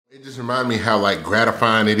It just reminded me how like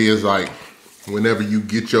gratifying it is like whenever you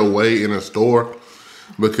get your way in a store,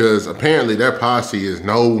 because apparently their policy is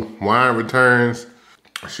no wine returns.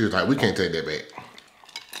 She was like, we can't take that back.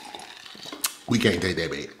 We can't take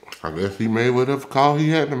that back. I guess he made whatever call he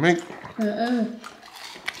had to make. They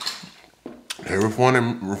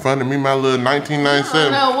refunded me my little $19.97. I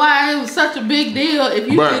don't know why it was such a big deal if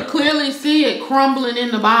you could clearly see it crumbling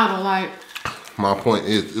in the bottle. Like, my point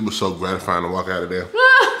is, it was so gratifying to walk out of there.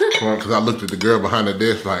 Because I looked at the girl behind the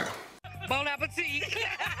desk like, Bon appetit.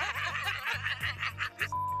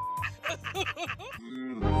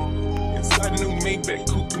 Inside the new Maybach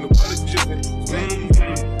coupe in the butter jet.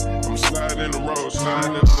 I'm sliding in the road,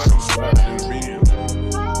 sliding in like I'm sliding in the medium.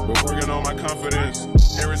 Been working on my confidence.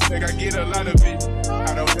 And respect, I get a lot of it.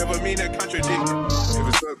 I don't ever mean to contradict. If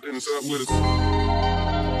it's up, then it's up with us.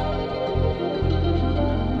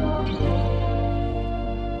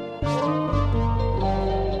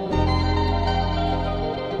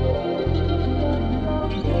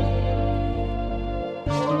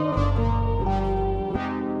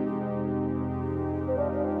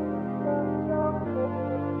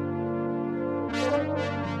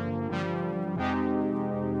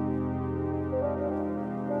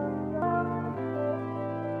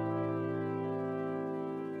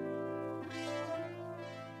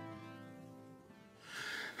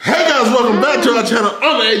 welcome back to our channel.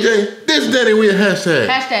 I'm AJ. This is Daddy with hashtag.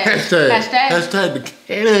 Hashtag the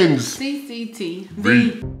cannons.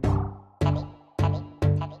 CCTV.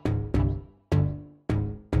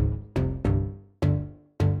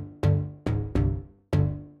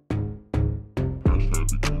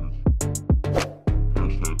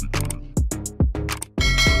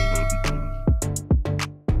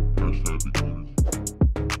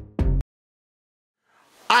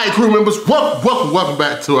 Alright, crew members, welcome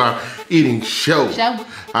back to our eating show.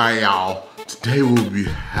 Alright, y'all. Today we'll be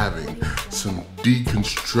having some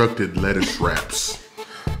deconstructed lettuce wraps.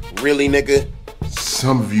 Really, nigga?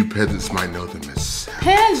 Some of you peasants might know them as salads.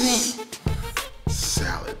 Peasant?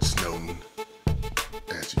 Salads known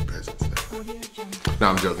as you peasants. No,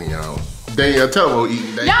 I'm joking, y'all. Danielle, tell them what we're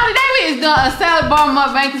eating today. Y'all, today we is doing a salad bar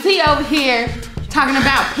mukbang because he over here talking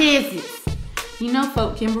about peasants. You know,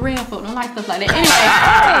 folk, Kimberly folk don't like stuff like that. Anyway,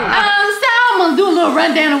 so I'm gonna do a little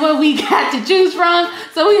rundown of what we got to choose from.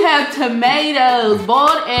 So we have tomatoes,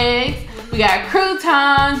 boiled eggs, we got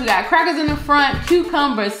croutons, we got crackers in the front,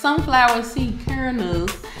 cucumbers, sunflower seed kernels,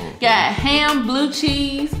 got ham, blue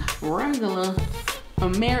cheese, regular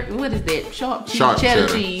American, what is that? Sharp cheddar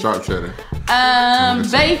cheese. Sharp cheddar.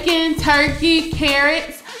 Bacon, turkey,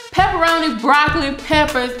 carrots, pepperoni, broccoli,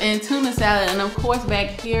 peppers, and tuna salad. And of course,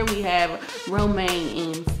 back here we have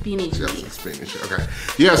romaine and spinach. Spinach, okay.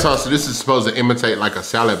 Yeah, so this is supposed to imitate like a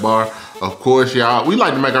salad bar. Of course, y'all, we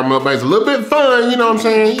like to make our mukbangs a little bit fun, you know what I'm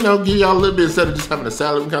saying? You know, give y'all a little bit instead of just having a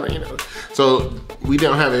salad, we kind of, you know. So we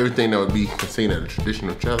don't have everything that would be seen at a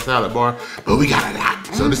traditional salad bar, but we got a lot.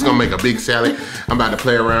 So this is gonna make a big salad. I'm about to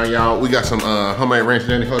play around, y'all. We got some homemade ranch.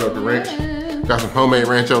 Danny, hold up the ranch. Got some homemade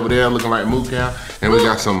ranch over there looking like moo cow. And we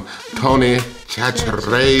got some Tony Chachere's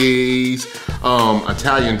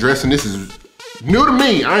Italian dressing. This is new to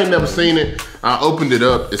me. I ain't never seen it. I opened it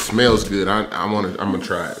up. It smells good. I'm gonna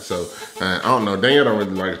try it. So I don't know. Danielle don't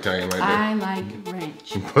really like Italian like that. I like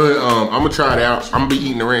ranch. But I'm gonna try it out. I'm gonna be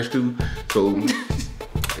eating the ranch too. So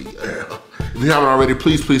yeah. If you haven't already,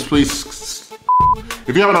 please.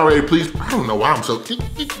 If you haven't already, please. I don't know why I'm so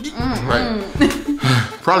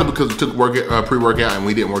probably because we took pre-workout and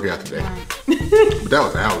we didn't work out today. Right. But that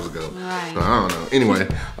was hours ago. Right. So I don't know. Anyway,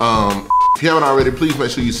 if you haven't already, please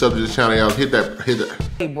make sure you sub to this channel, y'all. Hit that.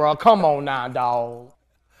 Hey, bro, come on now, dog.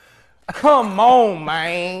 Come on,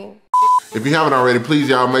 man. If you haven't already, please,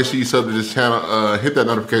 y'all, make sure you sub to this channel. Hit that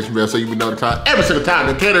notification bell so you be notified every single time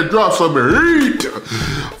the cannon drops some heat. For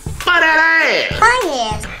that ass. Oh,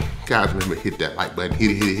 yeah. Guys, remember, hit that like button,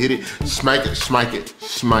 hit it, smike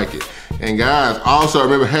it. And guys, also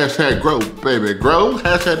remember, hashtag grow, baby, grow.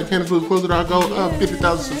 Hashtag the Cannons World close it our goal of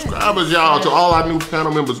 50,000 subscribers, y'all. To all our new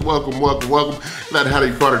channel members, welcome. Glad to have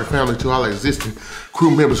you part of the family. To all our existing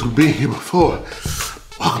crew members who've been here before,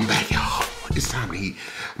 welcome back, y'all. It's time to eat.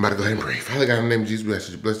 I'm about to go ahead and pray. Father God, in the name of Jesus, we ask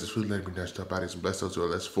that you bless this food, let it be nourished our bodies, and bless those who are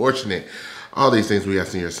less fortunate. All these things we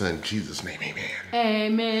ask in your son, Jesus' name, amen.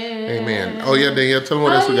 Amen. Oh yeah, Danielle, tell them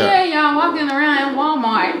what else we got. Oh yeah, y'all, walking around in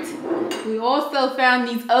Walmart. We also found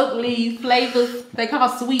these oak leaf flavors. They call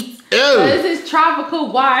sweets. Ew. So this is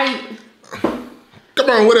tropical white. Come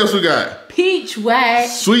on, what else we got? Peach white.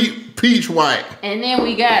 Sweet peach white. And then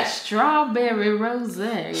we got strawberry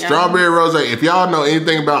rosé. Strawberry rosé. If y'all know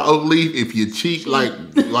anything about oak leaf, if you're cheap like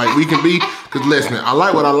we can be, because listen, I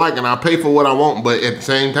like what I like and I pay for what I want, but at the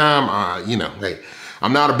same time, you know, hey,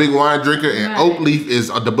 I'm not a big wine drinker, and oak leaf is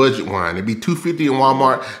the budget wine. It'd be $2.50 in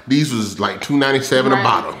Walmart. These was like $2.97 a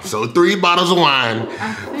bottle. So 3 bottles of wine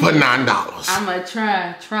for $9. I'm gonna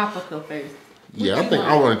try tropical first. Yeah, I think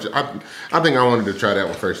I wanted to try that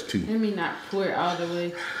one first too. Let me not pour it all the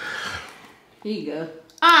way. Here you go.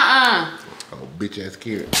 Oh, bitch ass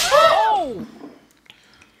carrot. Oh!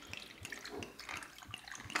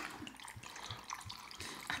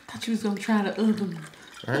 I thought you was gonna try the other one.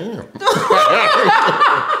 I am.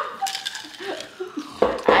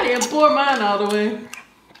 I didn't pour mine all the way.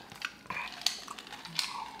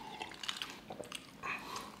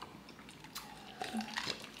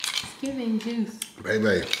 Giving juice.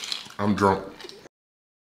 Baby, I'm drunk.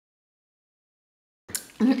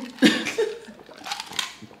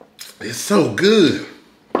 It's so good.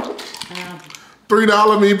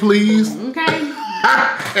 $3 me, please. Okay.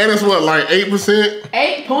 And it's what, like 8%?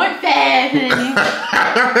 8.5.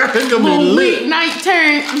 It's gonna be lit. Weeknight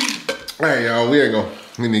turn. Hey, y'all, we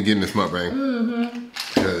need to get in this mukbang.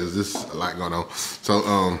 Because this is a lot going on.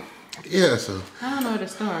 So, yeah, so. I don't know where to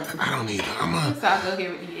start. I don't either. I'll go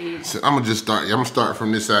here with the eggs. So I'm gonna just start. I'm gonna start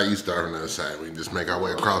from this side. You start from the other side. We can just make our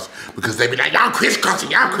way across because they be like, y'all crisscrossing,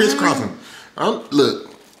 y'all crisscrossing. Look,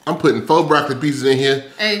 I'm putting 4 broccoli pieces in here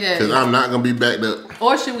because I'm not gonna be backed up.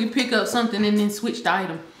 Or should we pick up something and then switch the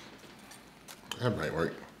item? That might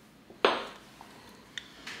work.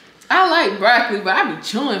 I like broccoli, but I be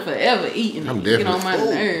chewing forever eating it. I'm definitely. Get on my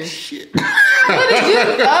nerves. Shit. What did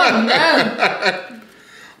you? Oh no.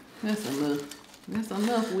 That's enough. That's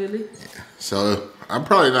enough, Willie. So I'm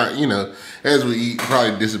probably not, you know, as we eat,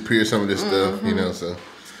 probably disappear some of this stuff, you know. So,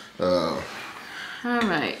 all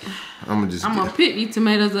right. I'm gonna pick these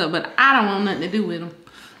tomatoes up, but I don't want nothing to do with them.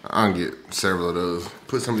 I'll get several of those.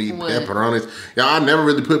 Put some of these pepperonis. Yeah, I never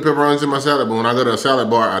really put pepperonis in my salad, but when I go to a salad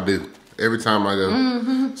bar, I do. Every time I go.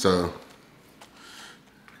 So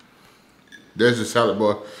there's a salad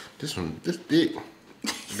bar. This one, this thick.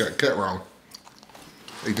 It got cut wrong.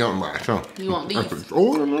 They don't buy so. You want these?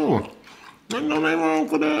 Oh no. There's nothing wrong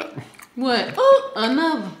for that. What? Oh,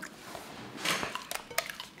 another.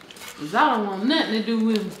 Cause I don't want nothing to do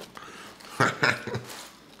with them.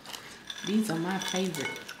 These are my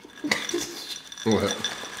favorite. What?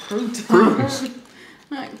 Croutons.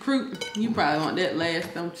 Like crouton. You probably want that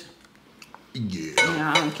last, don't you? Yeah.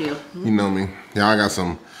 Yeah, I don't care. You know me. Yeah, I got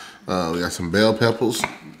some. We got some bell peppers.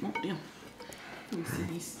 Want them. Let me see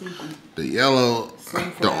these stinking. The yellow,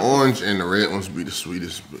 the orange, and the red ones be the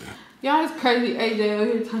sweetest. Y'all, it's crazy. AJ over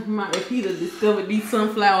here talking about if he'd have discovered these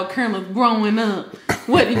sunflower kernels growing up.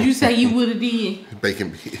 What did you say you would have did? Bacon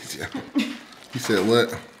beans. Yeah. You said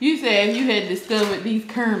what? You said if you had discovered these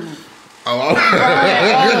kernels. Oh,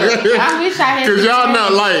 I wish I had. Cause y'all know,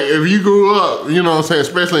 like, if you grew up, you know what I'm saying,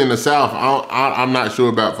 especially in the South, I'm not sure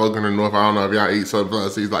about folk in the North. I don't know if y'all eat sunflower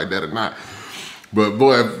seeds like that or not. But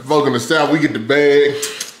boy, folk in the South, we get the bag.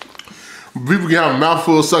 People get a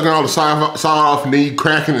mouthful sucking all the salt off and then you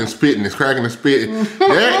cracking and spitting. It's cracking and spitting.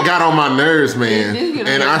 That got on my nerves, man.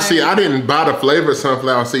 And I didn't buy the flavored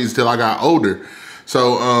sunflower seeds till I got older.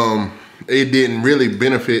 So it didn't really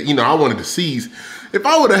benefit. You know, I wanted the seeds. If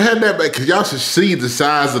I would have had that bag, cause y'all should see the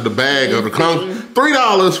size of the bag of the kernels.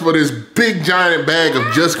 $3 for this big giant bag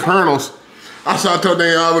of just kernels. I saw it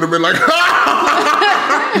today, I would have been like,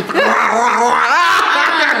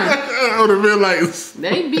 I would have been like,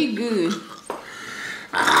 they be good.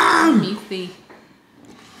 Let me see.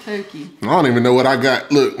 Turkey. I don't even know what I got.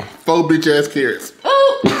 Look, 4 bitch ass carrots.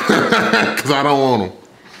 Oh. Cause I don't want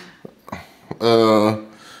them.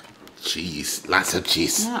 Cheese, lots of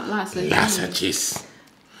cheese. Not lots of cheese. Lots of cheese.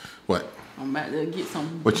 What? I'm about to get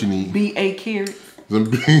some. What you need? BA carrots. Some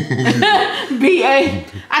BA.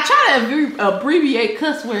 I try to abbreviate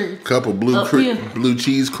cuss words. Couple blue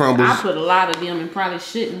cheese crumbles. I put a lot of them and probably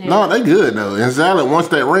shouldn't have. No, they good though. And salad, once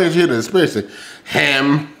that ranch hit it, especially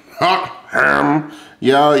ham.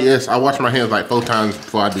 Y'all, yes, I wash my hands like 4 times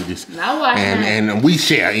before I do this. And we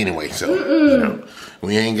share anyway, so you know.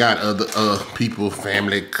 We ain't got other people,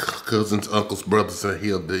 family, cousins, uncles, brothers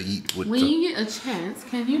here to eat with. When you get a chance,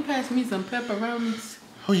 can you pass me some pepperonis?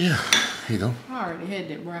 Oh yeah, here you go. I already had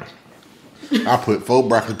that broccoli. I put 4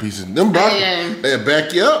 broccoli pieces. Them broccoli, they'll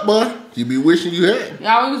back you up, boy. You be wishing you had.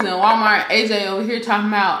 Y'all, we was in Walmart. AJ over here talking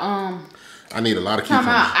about I need a lot of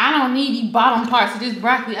cucumbers. I don't need the bottom parts of this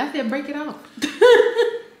broccoli. I said break it off.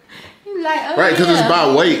 He Like, oh, right, because yeah. it's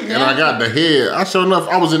by weight, and I got the head. I sure enough,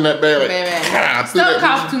 I was in that bag. Like, Stuff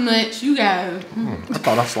costs too much. You gotta. I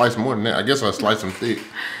thought I sliced more than that. I guess I sliced them thick.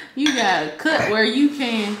 You gotta cut where you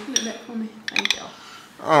can. Look at that for me. Thank you.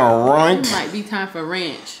 All right. It might be time for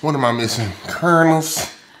ranch. What am I missing?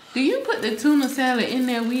 Kernels. Do you put the tuna salad in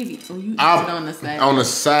there with it, or you eat it on the side? On the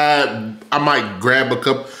side, I might grab a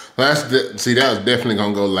couple. See, that was definitely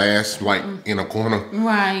gonna go last, like in a corner.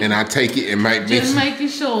 Right. And I take it and make this. Just making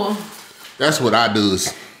sure. That's what I do.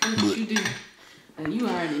 That's what you do. And you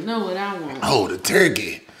already know what I want. Oh, the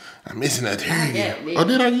turkey. I'm missing that turkey. Oh,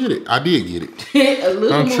 did I get it? I did get it. A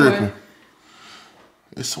little I'm more. tripping.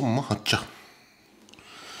 It's so much.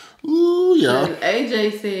 Ooh, yeah.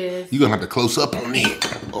 AJ says. You're gonna have to close up on it.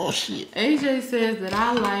 Oh, shit. AJ says that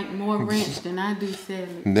I like more ranch than I do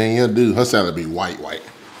salad. Danielle do. Her salad be white.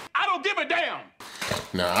 I don't give a damn.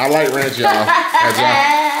 Nah, I like ranch, y'all.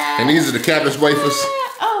 And these are the Captain's wafers.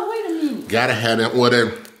 Oh, wait a minute. Gotta have them.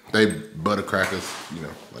 Whatever. They butter crackers, you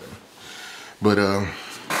know, whatever. But,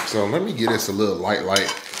 so let me get this a little light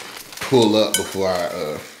pull up before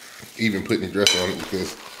I even put any dressing on it,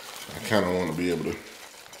 because I kind of want to be able to.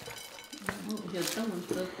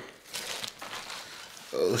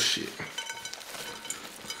 Oh, shit.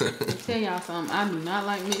 Tell y'all something. I do not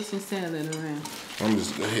like mixing salad around. I'm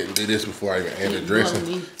just go ahead and do this before I even add the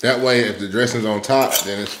dressing. That way, if the dressing's on top,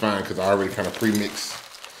 then it's fine, because I already kind of pre-mixed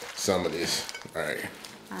some of this. All right.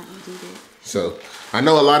 I don't do that. So I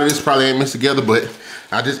know a lot of this probably ain't mixed together, but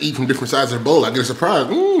I just eat from different sides of the bowl. I get a surprise.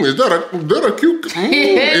 Is that a cucumber?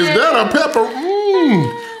 Is that a pepper?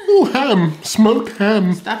 Ooh, ham, smoked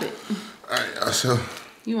ham. Stop it. All right, so.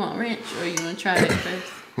 You want ranch, or you want to try that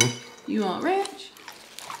first? You want ranch?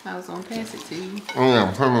 I was gonna pass it to you. Oh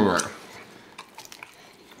yeah, put me right.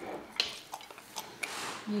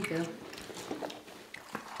 There you go.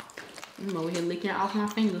 I'm over here licking off my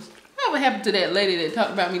fingers. What happened to that lady that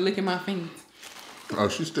talked about me licking my fingers? Oh,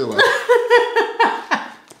 she's still out.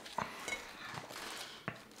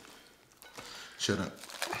 Shut up.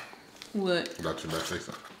 What? I thought you were about to say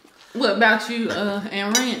something. What about you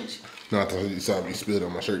and ranch? No, I thought you saw me spilled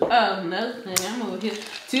on my shirt. Oh, no, honey, I'm over here.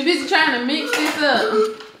 Too busy trying to mix this up.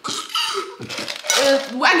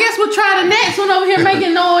 I guess we'll try the next one over here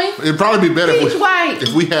making noise. It'd probably be better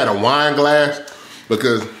if we had a wine glass,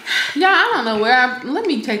 because. Yeah, I don't know where let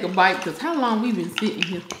me take a bite, because how long we been sitting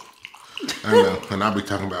here? I know, and I'll be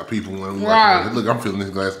talking about people when we Right. look, I'm filling this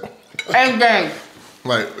glass. Hey, gang.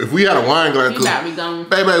 Like, if we had a wine glass, You got me gone.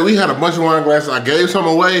 baby, we had a bunch of wine glasses. I gave some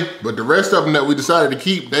away, but the rest of them that we decided to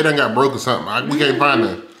keep, they done got broke or something. We can't find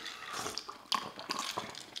them.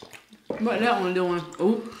 What that one doing?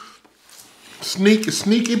 Ooh.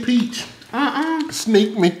 Sneaky peach.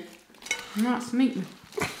 Sneak me. Not sneaking.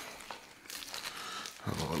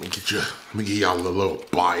 Hold on, let me give y'all a little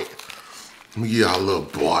bite. Let me give y'all a little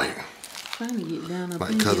bite. Trying to get down up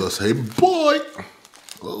Like in Cuzzo here. say, bite.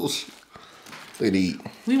 Oh, they'd eat.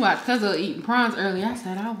 We watched Cuzzo eating prawns earlier. I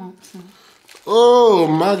said, I want some. Oh,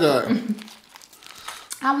 my God.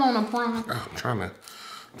 I want a prawn. I'm trying to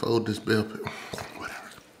fold this bell pepper. Whatever.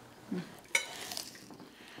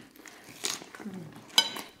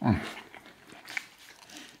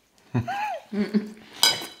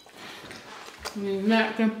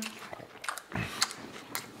 Napkin.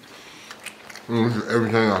 This is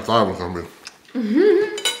everything I thought it was gonna be.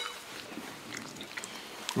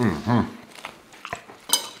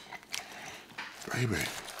 Baby,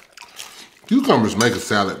 cucumbers make a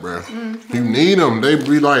salad, bro. You need them. They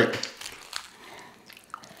be like.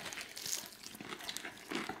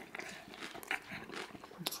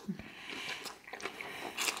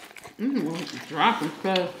 Dropping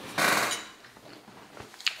stuff.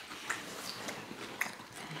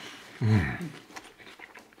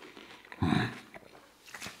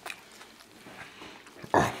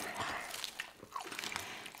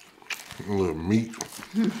 A little meat.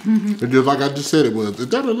 It's just like I just said it was. Is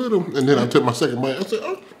that a little? And then I took my second bite. I said,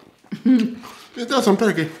 oh, is that some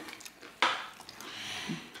turkey?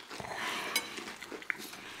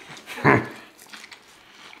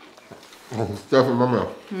 Oh, stuff in my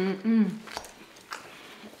mouth.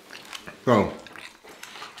 So,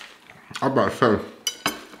 I'm about to say,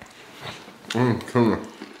 tuna.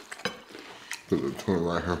 Put the tuna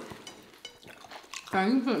right here.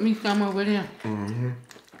 Can you put me some over there?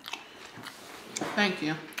 Thank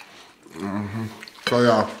you. So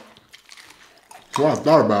y'all, what I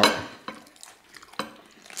thought about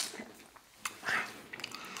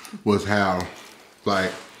was how,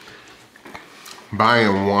 like,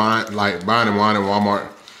 buying wine in Walmart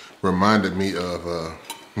reminded me of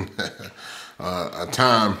a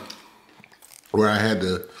time where I had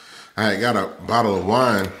got a bottle of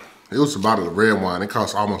wine It was a bottle of red wine. It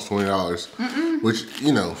cost almost $20, which,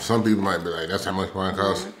 you know, some people might be like, that's how much wine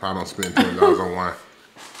costs. I don't spend $20 on wine.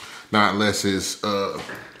 Not unless it's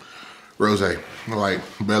rosé, like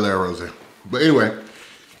Bel Air rosé. But anyway,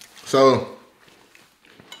 so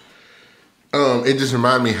it just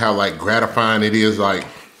reminded me how like gratifying it is, like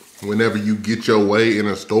whenever you get your way in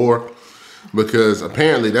a store, because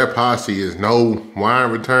apparently their policy is no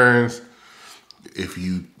wine returns. If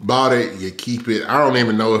you bought it, you keep it. I don't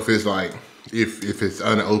even know if it's like, if it's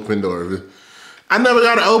unopened or if it, I never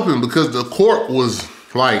got it open because the cork was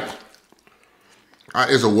like,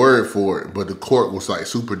 it's a word for it, but the cork was like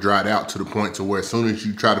super dried out to the point to where as soon as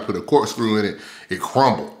you try to put a corkscrew in it, it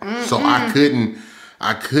crumbled. So I couldn't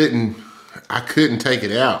take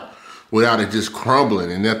it out without it just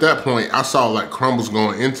crumbling. And at that point, I saw like crumbles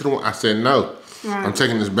going into the one. I said, no, I'm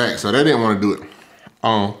taking this back. So they didn't want to do it.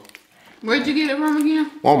 Where'd you get it from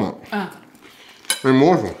again? Walmart. In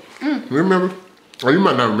Mooresville. Remember? Oh, you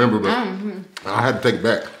might not remember, but I had to take it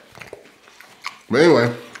back. But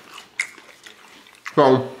anyway,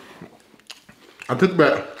 so I took it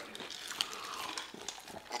back.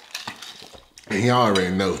 And y'all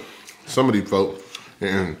already know, some of these folks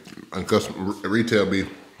and custom retail be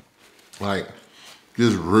like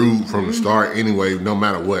just rude from the start anyway, no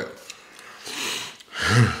matter what.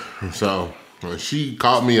 So when she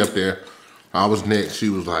called me up there, I was next. She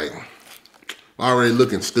was like, already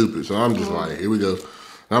looking stupid. So I'm just like, here we go.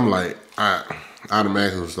 I'm like, I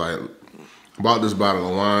automatically was like, bought this bottle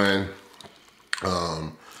of wine.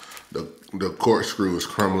 The corkscrew is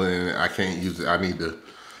crumbling and I can't use it. I need to,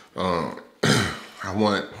 I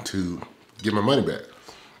want to get my money back.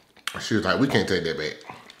 She was like, we can't take that back.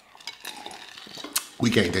 We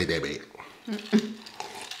can't take that back.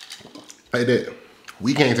 Like that.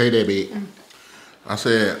 We can't take that back. I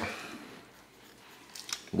said,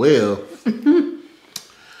 well,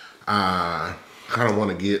 I kind of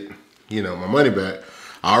want to get, you know, my money back.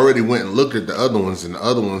 I already went and looked at the other ones, and the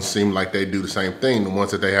other ones seem like they do the same thing. The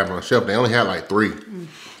ones that they have on the shelf, they only had like 3.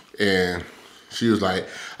 And she was like,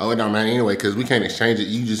 oh, it don't matter anyway, because we can't exchange it.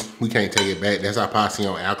 We can't take it back. That's our policy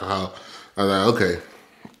on alcohol. I was like, okay,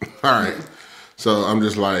 all right. So I'm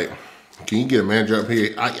just like, can you get a manager up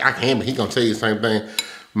here? I can, but he gonna tell you the same thing.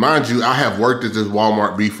 Mind you, I have worked at this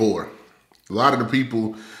Walmart before. A lot of the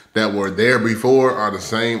people that were there before are the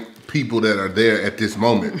same people that are there at this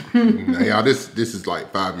moment. Now, y'all, this is like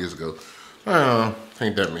 5 years ago.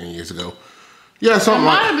 Ain't that many years ago. Yeah, something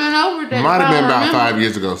like that. Might have been over that. Might have been about 5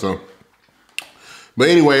 years ago, so. But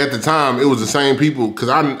anyway, at the time, it was the same people, because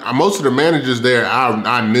most of the managers there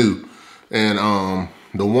I knew. And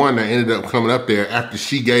the one that ended up coming up there after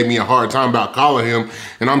she gave me a hard time about calling him,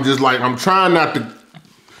 and I'm just like, I'm trying not to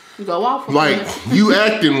go off of like you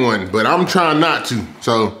acting one, but I'm trying not to.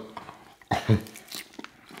 So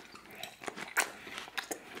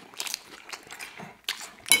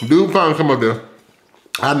dude finally come up there.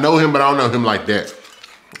 I know him, but I don't know him like that.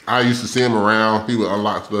 I used to see him around. He would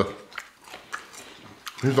unlock stuff.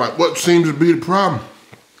 He's like, what seems to be the problem?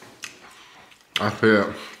 I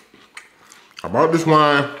said, I bought this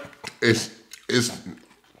wine.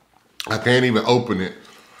 I can't even open it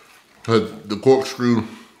because the corkscrew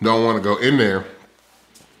don't want to go in there,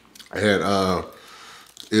 and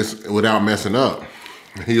it's without messing up.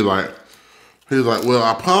 He was like, well,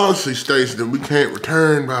 our policy states that we can't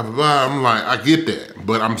return, blah, blah, blah. I'm like, I get that,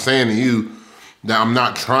 but I'm saying to you that I'm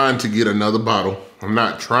not trying to get another bottle. I'm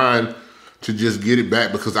not trying to just get it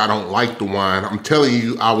back because I don't like the wine. I'm telling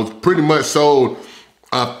you, I was pretty much sold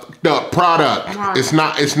the product. Right. It's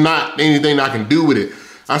not anything I can do with it.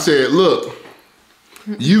 I said, look,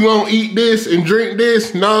 you gonna eat this and drink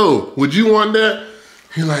this? No. Would you want that?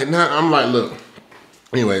 He's like, nah. I'm like, look.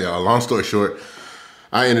 Anyway, y'all, long story short,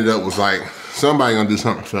 I ended up was like, somebody gonna do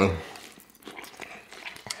something, so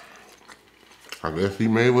I guess he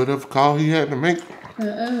made whatever call he had to make.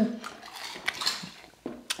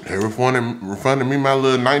 They refunded me my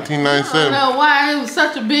little $19.97. I don't know why it was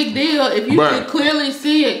such a big deal if you could clearly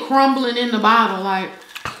see it crumbling in the bottle. Like,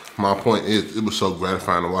 my point is, it was so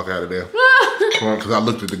gratifying to walk out of there. Because I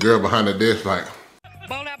looked at the girl behind the desk like,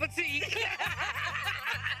 bon appetit.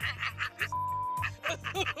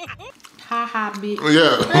 Ha ha, bitch.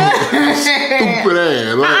 Yeah. Stupid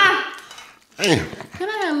ass. Like, damn. Can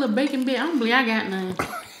I have a little bacon bit? I don't believe I got none.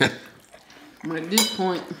 But at this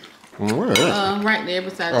point, where is that? right there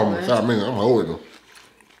beside the beside me. I'm holding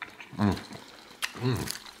them.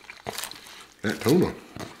 That tuna.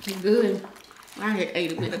 Good. I had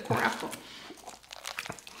ate a bit of crackle.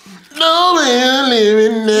 No man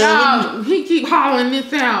living never. Y'all, he keep hollering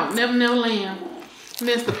this out. Never Land.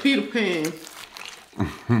 Mr. Peter Pan.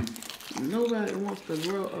 No Nobody wants to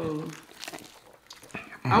grow old.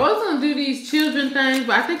 I was gonna do these children things,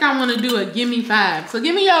 but I think I want to do a gimme 5. So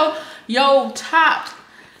give me your top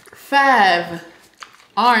 5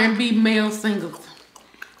 R&B male singles.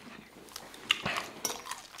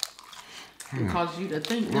 It causes you to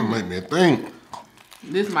think. What make me think?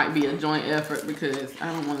 This might be a joint effort because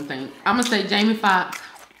I don't want to think. I'm gonna say Jamie Foxx.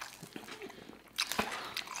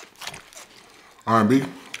 R&B?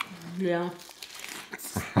 Yeah.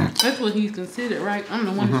 That's what he's considered, right? I'm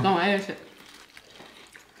the one who's gonna ask it.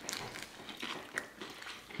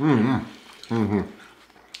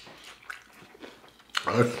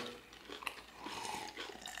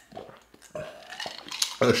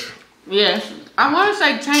 Hush. Yes. I want to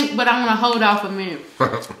say Tank, but I'm gonna hold off a minute.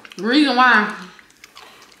 The reason why,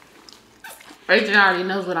 Adrian already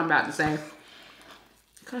knows what I'm about to say.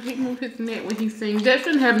 Cause he moves his neck when he sings. That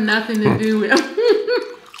shouldn't have nothing to do with him.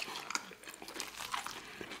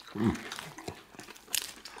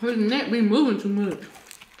 His neck be moving too much.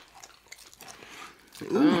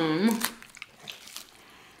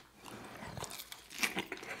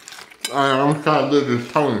 I'm trying to do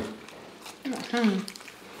this Tony.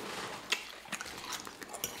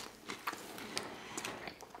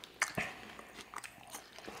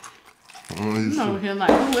 I'm over here like,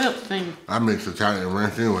 who else singing? I mix Italian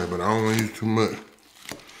ranch anyway, but I don't want to use too much.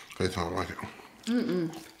 They don't like it.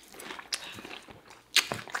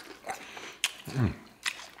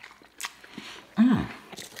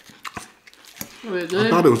 I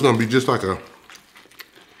thought it was gonna be just like a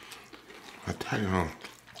Italian.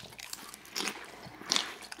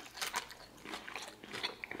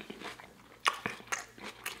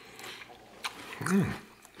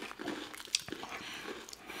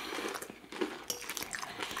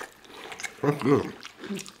 That's good.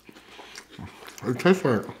 It tastes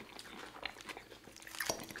like.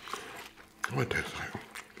 What it tastes like?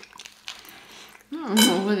 I don't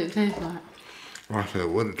know what it tastes like. I said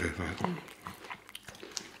what it tastes like.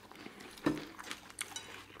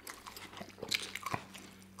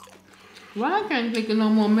 Why I can't think of no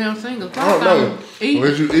more male singles? I don't know.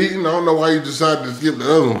 When you eating, I don't know why you decided to skip the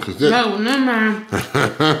other one. Cause no, never mind.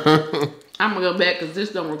 I'm gonna go back because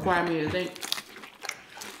this don't require me to think.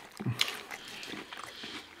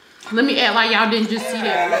 Let me act like y'all didn't just see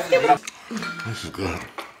that. This is good.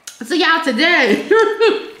 So y'all today.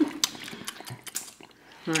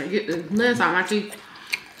 Alright, get the lens out my teeth.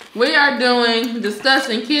 We are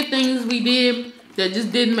discussing kid things we did that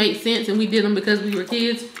just didn't make sense and we did them because we were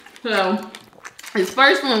kids. So his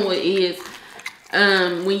first one is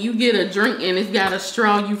when you get a drink and it's got a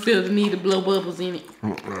straw, you feel the need to blow bubbles in it.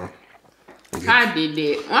 I did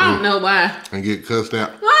that. I don't know why. And get cussed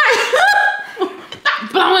out.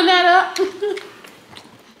 Stop blowing that up.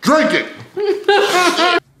 Drink it.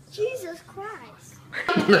 Jesus Christ.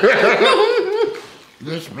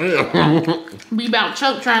 Yes, ma'am. Be about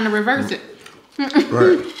choke trying to reverse it.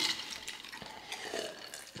 Right.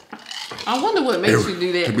 I wonder what makes you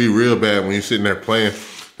do that. It can be real bad when you're sitting there playing,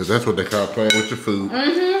 because that's what they call playing with your food.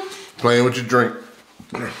 Playing with your drink.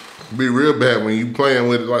 It be real bad when you playing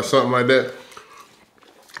with it like something like that,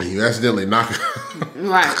 and you accidentally knock it.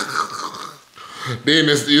 Right. Then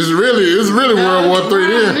it's really World War III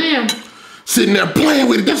then. Sitting there playing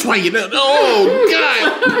with it, that's why you know. Oh,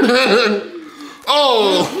 God.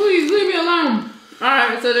 Oh. Please leave me alone. All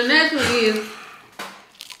right, so the next one is,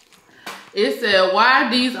 it said, why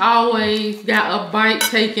these always got a bite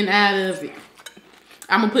taken out of it?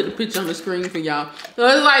 I'm gonna put the picture on the screen for y'all. So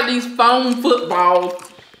it's like these foam footballs.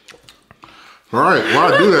 All right,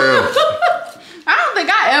 why do that? I don't think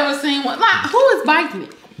I ever seen one. Like, who is biting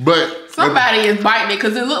it? But somebody is biting it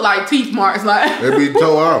because it looked like teeth marks. Like they be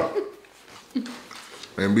toe out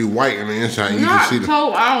and be white on the inside. You not can see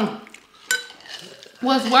toe out.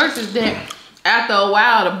 What's worse is that after a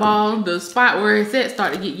while, the spot where it's at,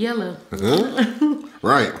 start to get yellow.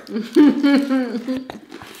 Right.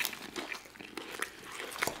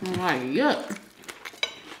 I'm like, yuck.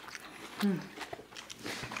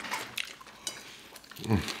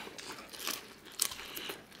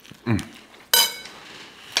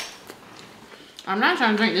 I'm not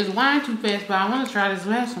trying to drink this wine too fast, but I want to try this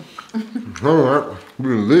last one. All right,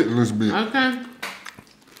 we're lit in this bitch. Okay.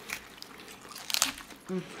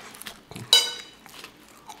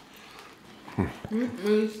 Let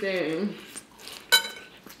me see.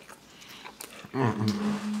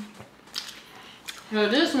 So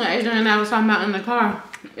this one, Adrian and I was talking about in the car,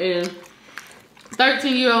 is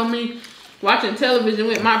 13-year-old me watching television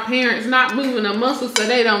with my parents, not moving a muscle so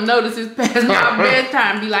they don't notice it's past my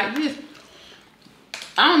bedtime. Be like this.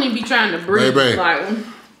 I don't even be trying to breathe. Baby, like,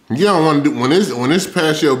 you don't want to do when it's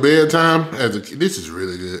past your bedtime as a kid. This is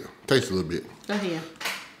really good. Taste a little bit. Go ahead.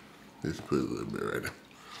 Just put a little bit right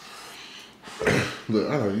there. Look,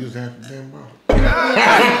 I don't use half the damn bottle.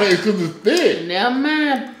 It's because it's thick. Never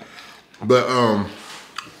mind. But,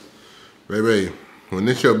 baby, when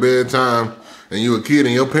it's your bedtime and you a kid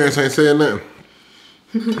and your parents ain't saying nothing,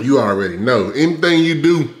 you already know. Anything you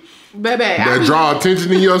do Baby, that draw attention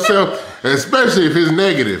to yourself, especially if it's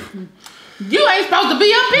negative. You ain't supposed to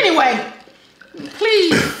be up anyway.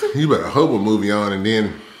 Please. You better hope a movie on and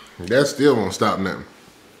then that still won't stop nothing.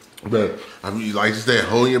 But, I mean, like you said,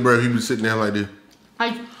 holding your breath, you be sitting there like this.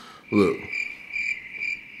 Look.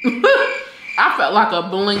 I felt like a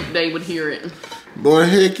blink they would hear it. Boy,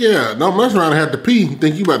 heck yeah. Don't mess around and have to pee. You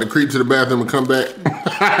think you about to creep to the bathroom and come back?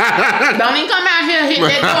 Don't even come out here and hit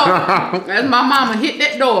that door. That's my mama. Hit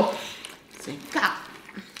that door. Say, God,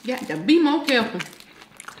 you got to be more careful.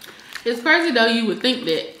 It's crazy though. You would think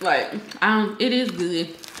that, like, it is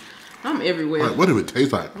good. I'm everywhere. Like, what do it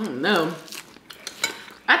taste like? I don't know.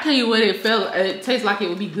 I tell you what, it tastes like it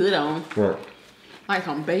would be good on. What? Like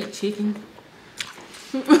some baked chicken.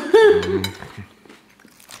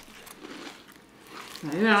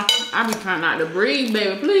 Yeah, I be trying not to breathe,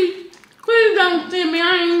 baby. Please, please don't send me.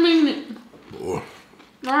 I ain't mean it. Boy.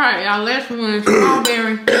 All right, y'all. Last one is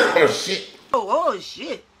strawberry. Oh shit. Oh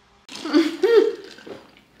shit.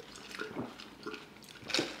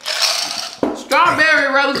 Strawberry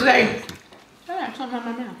rosé. I got something in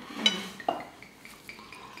my mouth.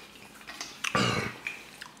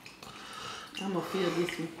 I'm gonna feel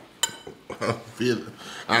this one.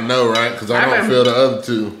 I know, right? Because I don't feel the other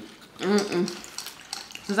two.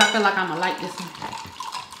 Because I feel like I'm gonna like this one.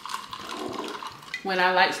 When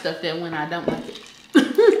I like stuff, then when I don't like it.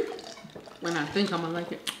 When I think I'm gonna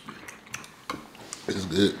like it. It's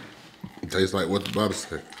good. It tastes like what the bottle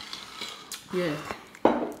say. Yeah.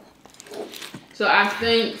 So I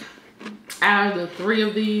think out of the three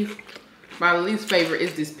of these, my least favorite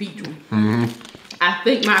is this peach one. I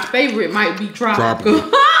think my favorite might be tropical.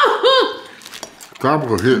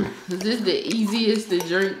 Tropical hit. This is the easiest to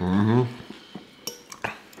drink.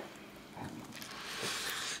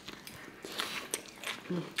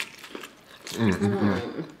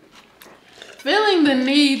 Feeling the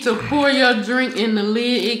need to pour your drink in the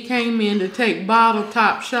lid it came in to take bottle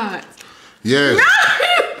top shots. Yes.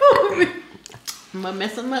 I'm gonna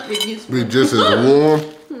mess them up with this Be one. just as warm.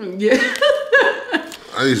 Yeah.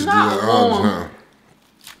 I used to do that all the time.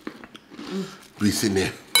 Be sitting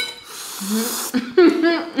there.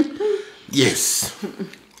 Yes.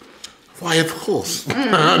 Why, of course.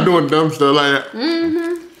 I'm doing dumb stuff like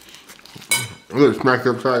that. Look, smacked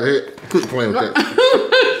upside the head. Quit playing with that.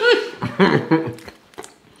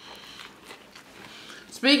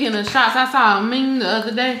 Speaking of shots, I saw a meme the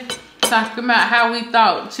other day talking about how we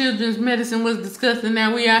thought children's medicine was disgusting.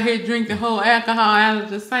 Now we out here drinking whole alcohol out of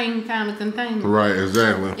the same kind of container. Right,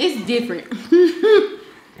 exactly. It's different.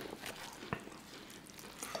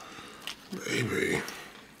 Baby.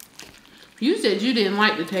 You said you didn't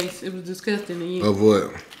like the taste. It was disgusting to you. Of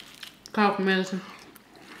what? Cough medicine.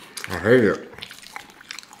 I hate it.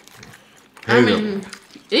 I mean,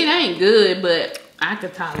 it ain't good, but I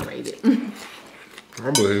could tolerate it.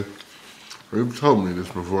 I believe. You've told me this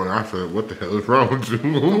before, and I said, what the hell is wrong with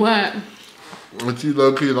you? What? But you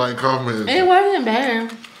low-key like cough medicine. It wasn't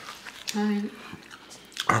bad.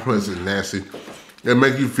 Cough medicine is nasty. It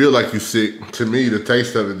make you feel like you're sick. To me, the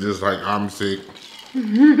taste of it just like, I'm sick.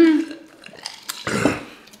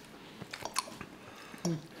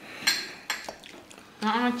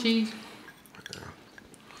 Cheese.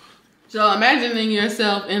 So imagining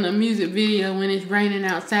yourself in a music video when it's raining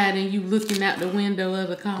outside and you looking out the window of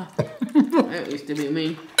the car. That used to be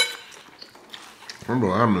me. I'm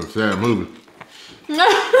in a sad movie.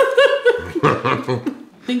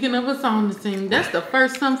 Thinking of a song to sing. That's the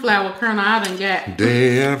first sunflower kernel I done got.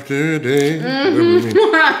 Day after day.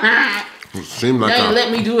 It seemed like They ain't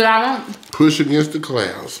let me do what I want. Push against the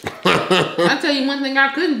clouds. I tell you one thing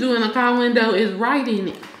I couldn't do in a car window is write in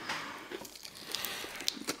it.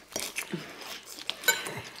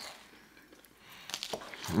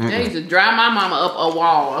 They used to drive my mama up a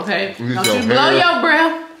wall, okay? Don't you blow your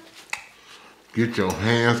breath. Get your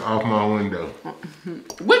hands off my window.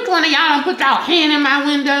 Which one of y'all done put y'all hand in my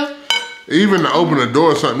window? Even to open the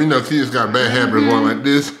door or something, you know, kids got a bad habit of going like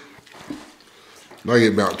this. I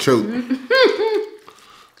get about choked.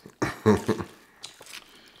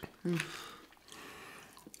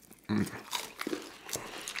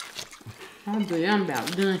 I'm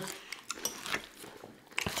about done.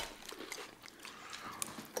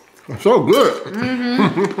 So good.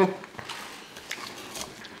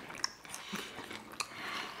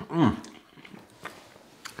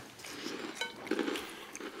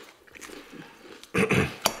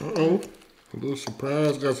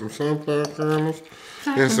 surprise. Got some sunflower kernels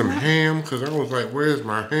and some ham, because I was like, where's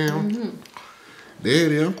my ham? There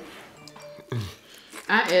it is.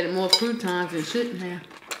 I added more croutons than shouldn't have.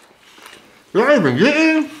 You're even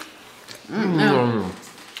getting? No.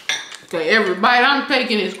 Okay, every bite I'm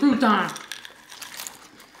taking is crouton.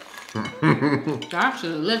 I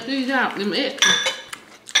should have left these out. Them extra.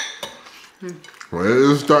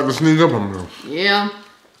 Well, it's starting to sneak up on me. Yeah.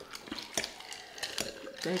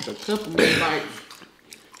 Take a couple more bites.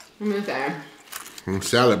 I'm inside. Them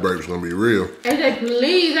salad burps gonna be real. AJ,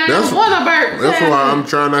 please, I don't want a burp. That's why I'm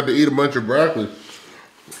trying not to eat a bunch of broccoli.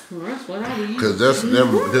 Well, that's what I eat. Cause that's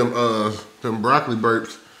them broccoli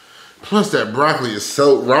burps. Plus that broccoli is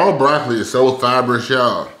raw broccoli is so fibrous,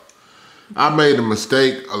 y'all. I made a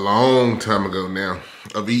mistake a long time ago now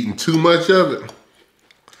of eating too much of it.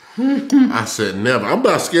 I said never. I'm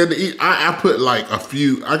about scared to eat. I put like a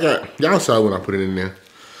few. Y'all saw when I put it in there.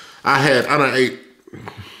 I done ate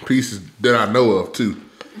pieces that I know of too.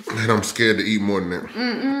 And I'm scared to eat more than that.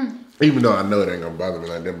 Even though I know it ain't gonna bother me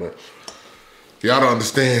like that, but y'all don't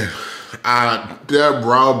understand. Their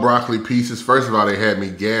raw broccoli pieces, first of all, they had me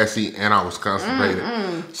gassy and I was constipated.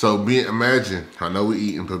 So imagine, I know we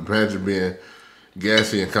eating, but imagine being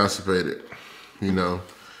gassy and constipated. You know,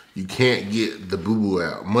 you can't get the boo-boo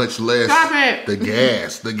out, much less the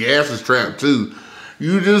gas. The gas is trapped too.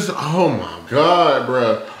 You just, oh my God,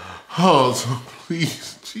 bro. Oh, so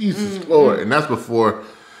please, Jesus Lord. And that's before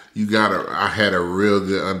I had a real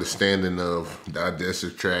good understanding of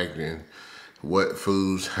digestive tract and what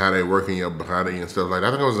foods, how they work in your body and stuff like that.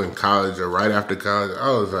 I think I was in college or right after college.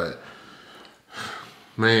 I was like,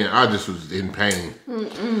 man, I just was in pain.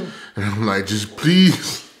 And I'm like, just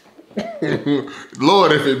please,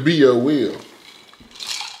 Lord, if it be your will.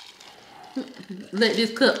 Let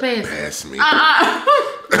this cup pass. Pass me. Let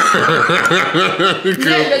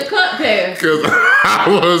the cup pass. Because I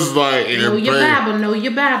was like, know your Bible, know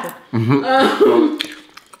your Bible.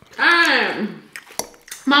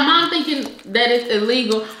 My mom thinking that it's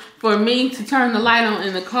illegal for me to turn the light on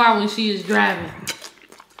in the car when she is driving.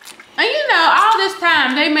 And you know, all this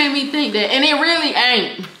time they made me think that, and it really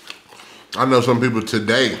ain't. I know some people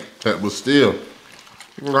today that was still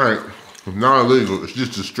like, not illegal, it's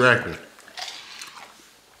just distracting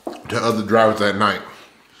to other drivers at night.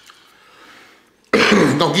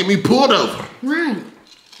 Don't get me pulled over. Right.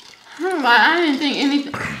 I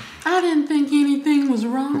didn't think anything was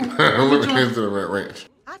wrong. Look into the Red Ranch.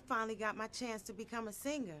 I finally got my chance to become a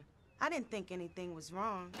singer. I didn't think anything was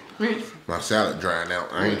wrong. My salad drying out.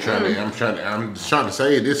 I'm just trying to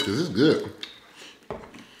say this because it's good.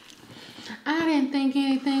 I didn't think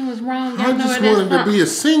anything was wrong. I just wanted to be a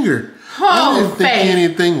singer. I didn't think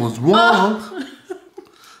anything was wrong.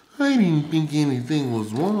 I didn't think anything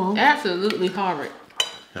was wrong. Absolutely horrid.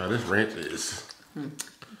 Now this ranch is.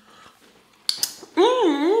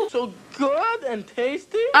 So good and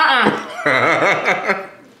tasty? I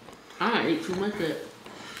ate too much of it.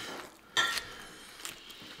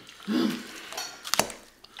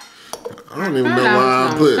 I don't even know why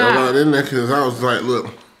I put a lot in there because I was like,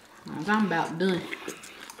 look. I'm about done.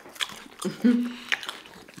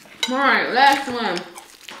 All right, last one.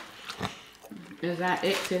 As I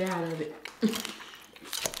exit out of it.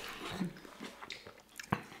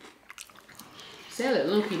 Salad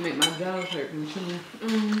low-key make my jaws hurt from chewing.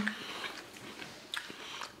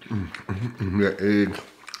 That egg.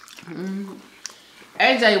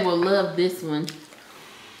 AJ will love this one.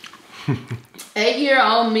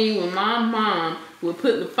 8-year-old me when my mom would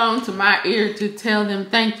put the phone to my ear to tell them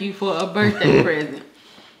thank you for a birthday present.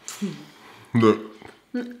 Look.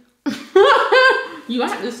 You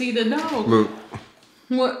have to see the dog. Look.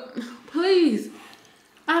 What? Please.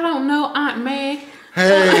 I don't know, Aunt Meg.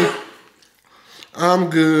 Hey. I'm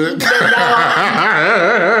good.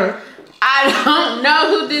 I don't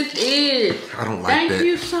know who this is. I don't like that. Thank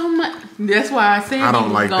you so much. That's why I said I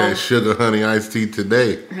don't like that sugar honey iced tea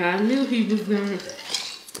today. I knew he was gonna.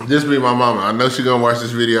 This be my mama. I know she's gonna watch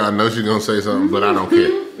this video. I know she's gonna say something, but I don't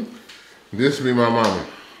care. This be my mama.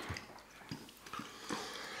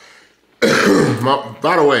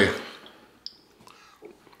 By the way,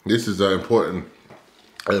 this is important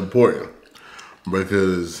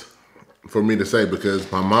because for me to say,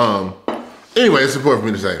 because my mom, anyway, it's important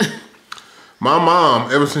for me to say. My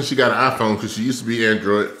mom, ever since she got an iPhone, because she used to be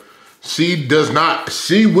Android, she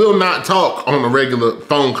will not talk on a regular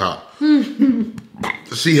phone call.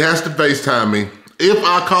 She has to FaceTime me. If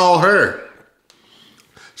I call her,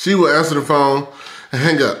 she will answer the phone and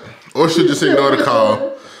hang up. Or she'll just ignore the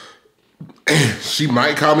call. She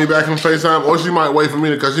might call me back on FaceTime, or she might wait for me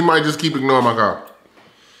to, because she might just keep ignoring my call.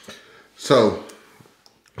 So,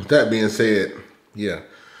 with that being said, Yeah.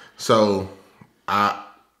 So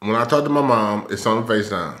when I talk to my mom, it's on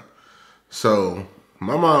FaceTime. So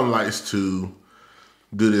my mom likes to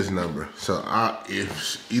do this number. So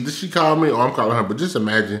if either she called me or I'm calling her, but just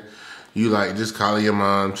imagine you like just calling your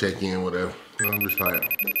mom, check in, whatever. And I'm just like,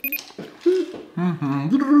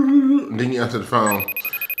 and then you answer the phone,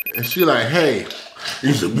 and she like, hey, and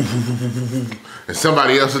you say, and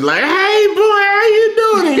somebody else is like, hey boy, how you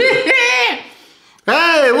doing?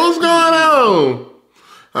 Hey, what's going on?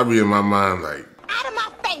 I be in my mind like, Out of my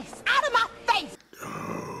face! Out of my face!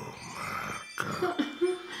 oh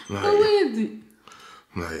my God. Who is it?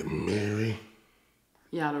 Like, Mary.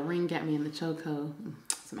 Y'all, the ring got me in the chokehold.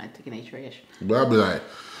 Somebody taking their trash. But I'll be like,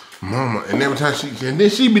 mama, and every time and then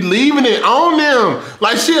she be leaving it on them.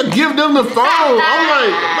 Like she'll give them the phone. I'm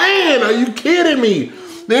like, man, are you kidding me?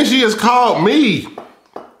 Then she has called me.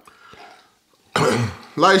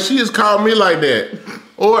 Like she has called me like that.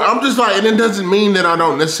 Or I'm just like, and it doesn't mean that I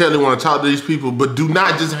don't necessarily want to talk to these people, but do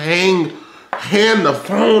not just hand the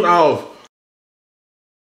phone off.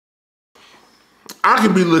 I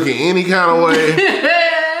could be looking any kind of way.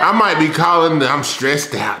 I might be calling, I'm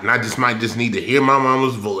stressed out, and I might just need to hear my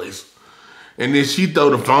mama's voice. And then she throw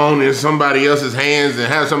the phone in somebody else's hands and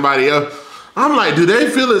have somebody else. I'm like, do they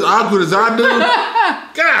feel as awkward as I do?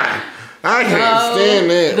 God, I can't stand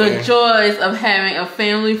that. The joys of having a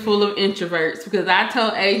family full of introverts. Because I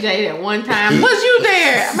told AJ that one time, was you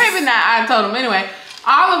there? Maybe not, I told him anyway.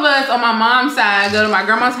 All of us on my mom's side go to my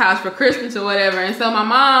grandma's house for Christmas or whatever. And so my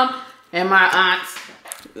mom and my aunts,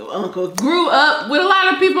 uncle, grew up with a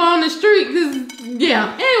lot of people on the street. Cause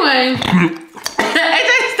yeah, anyway,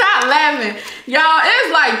 AJ stopped laughing. Y'all,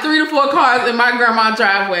 it's like 3 to 4 cars in my grandma's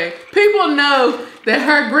driveway. People know that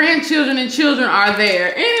her grandchildren and children are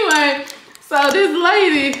there. Anyway, so this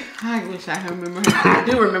lady, I wish I could remember her. I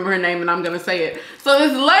do remember her name and I'm gonna say it. So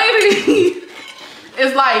this lady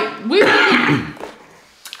is like, we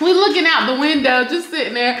looking out the window, just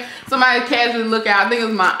sitting there. Somebody casually look out. I think it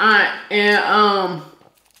was my aunt. And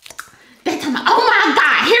they talking about, oh my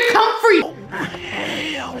God, here come freedom.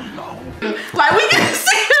 Hell no. Like we can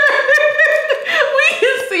see her, we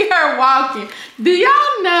can see her walking. Do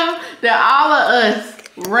y'all know that all of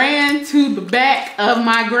us ran to the back of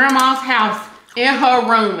my grandma's house in her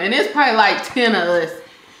room? And it's probably like 10 of us.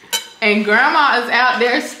 And grandma is out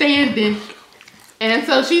there standing. And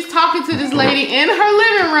so she's talking to this lady in her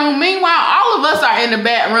living room. Meanwhile, all of us are in the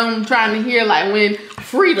back room trying to hear like when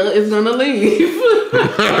Frida is gonna leave.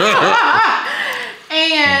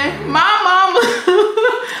 And my mama,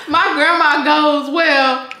 my grandma goes,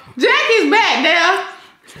 well, Jackie's back there.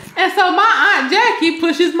 And so my Aunt Jackie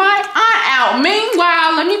pushes my aunt out.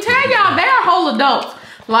 Meanwhile, let me tell y'all, they're whole adults.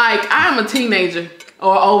 Like, I'm a teenager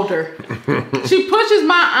or older. She pushes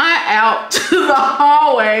my aunt out to the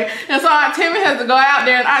hallway. And so Aunt Timmy has to go out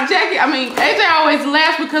there. And Aunt Jackie, I mean, AJ always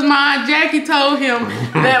laughs because my Aunt Jackie told him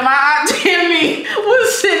that my Aunt Timmy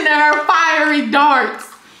was sitting there fiery darts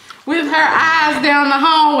with her eyes down the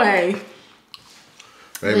hallway.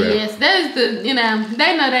 Hey, yes, that is the, you know,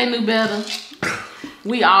 they know they knew better.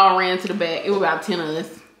 We all ran to the back. It was about 10 of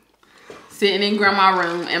us sitting in grandma's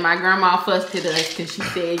room, and my grandma fussed at us because she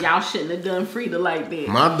said y'all shouldn't have done Frida like that.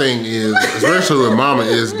 My thing is, especially with mama,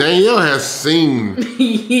 is Danielle has seen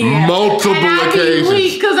multiple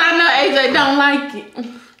occasions. Because I know AJ don't like it.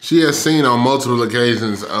 She has seen on multiple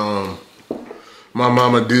occasions my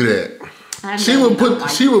mama do that. She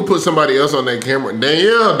would put somebody else on that camera.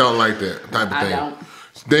 Danielle don't like that type of thing. I don't.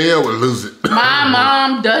 Danielle would lose it. My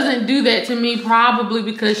mom doesn't do that to me probably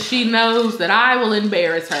because she knows that I will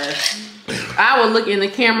embarrass her. I will look in the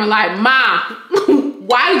camera like, Ma,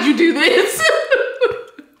 why did you do this?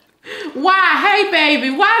 Why? Hey,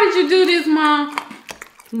 baby, why did you do this, Mom?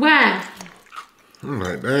 Why? I'm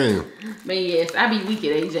like, dang. But yes, I be weak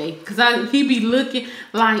at AJ because he be looking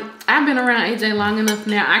like, I've been around AJ long enough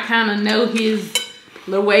now. I kind of know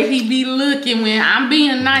the way he be looking when I'm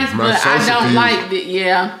being nice, but I don't like it.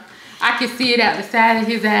 Yeah, I can see it out the side of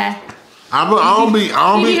his eye. I don't be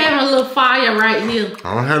having a little fire right here.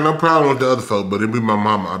 I don't have no problem with the other folk, but it be my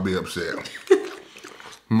mama, I be upset.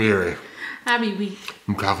 Mary. I be weak.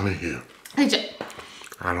 I'm talking to you. AJ.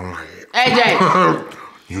 I don't like it. AJ.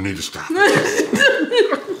 You need to stop.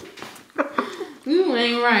 You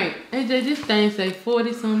ain't right. AJ, this thing say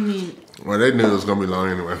 40-some minutes. Well, they knew it was gonna be long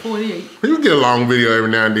anyway. 48. You get a long video every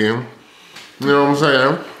now and then. You know what I'm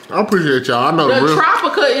saying? I appreciate y'all. I know the real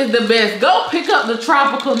Tropical is the best. Go pick up the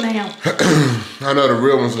Tropical now. I know the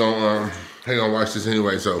real one's gonna watch this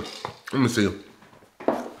anyway, so let me see.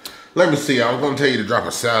 Let me see. I was gonna tell you to drop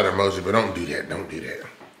a salad emoji, but don't do that. Don't do that.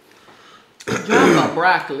 Drop a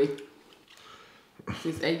broccoli.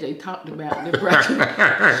 Since AJ talked about the broccoli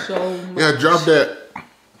so much. Yeah, drop that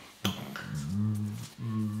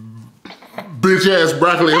bitch ass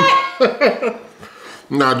broccoli.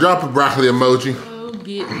 Nah, drop a broccoli emoji. Oh,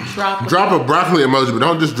 drop a broccoli emoji, but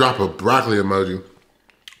don't just drop a broccoli emoji.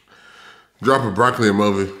 Drop a broccoli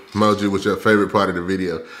emoji with your favorite part of the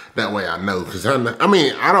video. That way I know, cause I'm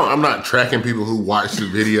not tracking people who watch the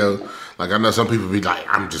video. Like I know some people be like,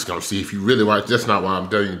 I'm just gonna see if you really watch. That's not why I'm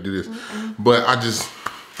telling you to do this. But I just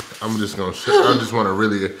want to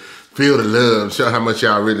really feel the love, show how much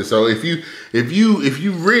y'all really. So if you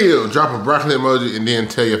real, drop a broccoli emoji and then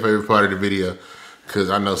tell your favorite part of the video. Cause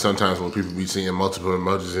I know sometimes when people be seeing multiple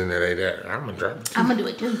emojis in there, I'm gonna drop it. I'm gonna do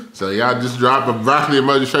it too. So y'all just drop a broccoli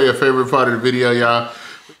emoji, show your favorite part of the video, y'all.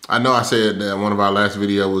 I know I said that one of our last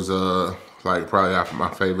video was like probably my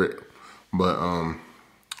favorite, but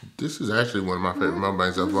this is actually one of my favorite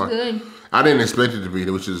mukbangs so far. Good. I didn't expect it to be,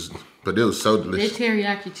 but it was so delicious. That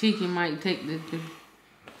teriyaki chicken might take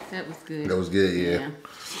that was good. That was good, yeah.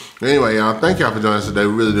 Anyway, y'all, thank y'all for joining us today.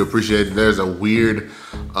 We really do appreciate it. There's a weird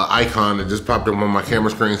icon that just popped up on my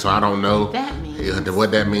camera screen, so I don't know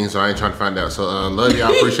what that means, so I ain't trying to find out. So love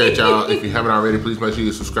y'all, appreciate y'all. If you haven't already, please make sure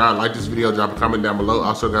you subscribe, like this video, drop a comment down below.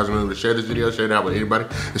 Also, guys, remember to share this video, share it out with anybody.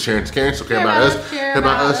 And sharing is caring, so care about us. Care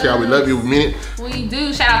about us, y'all. We love you, we mean it. We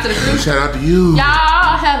do. Shout out to the group. Shout out to you.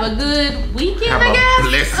 Y'all have a good weekend, I guess.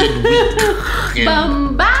 Blessed week.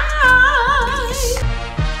 Bye.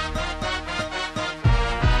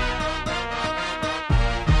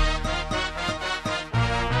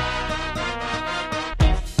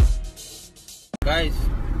 Guys,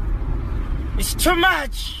 it's too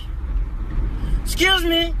much. Excuse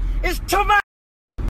me, it's too much.